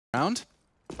round.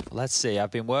 Let's see.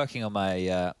 I've been working on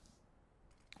my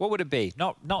what would it be?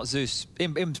 Not Zeus.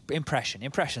 Impression.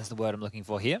 Impression's the word I'm looking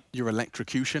for here. Your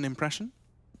electrocution impression?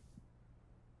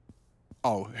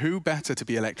 Oh, who better to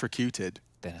be electrocuted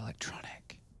than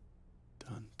electronic?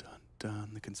 Dun dun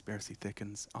dun. The conspiracy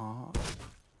thickens. Ah.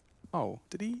 Oh,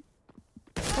 did he?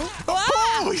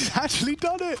 Oh, he's actually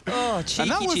done it. Oh, cheeky,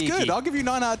 and that was cheeky. good. I'll give you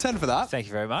 9 out of 10 for that. Thank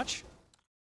you very much.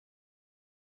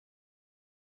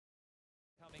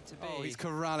 Oh, he's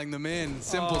corralling them in.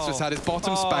 Simple's just had his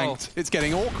bottom spanked. It's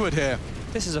getting awkward here.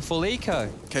 This is a full eco.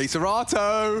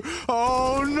 KSCERATO.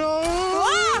 Oh, no.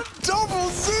 Ah! Double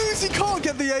Zeus. He can't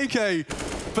get the AK.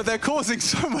 But they're causing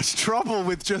so much trouble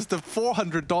with just a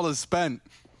 $400 spent.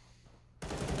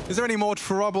 Is there any more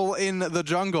trouble in the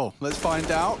jungle? Let's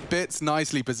find out. Bits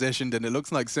nicely positioned, and it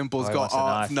looks like Simple's got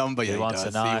our number. Yeah, he wants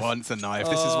a knife. He wants a knife.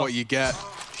 This is what you get.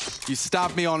 You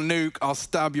stab me on nuke, I'll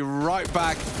stab you right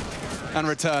back. And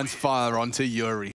returns fire onto Yuri.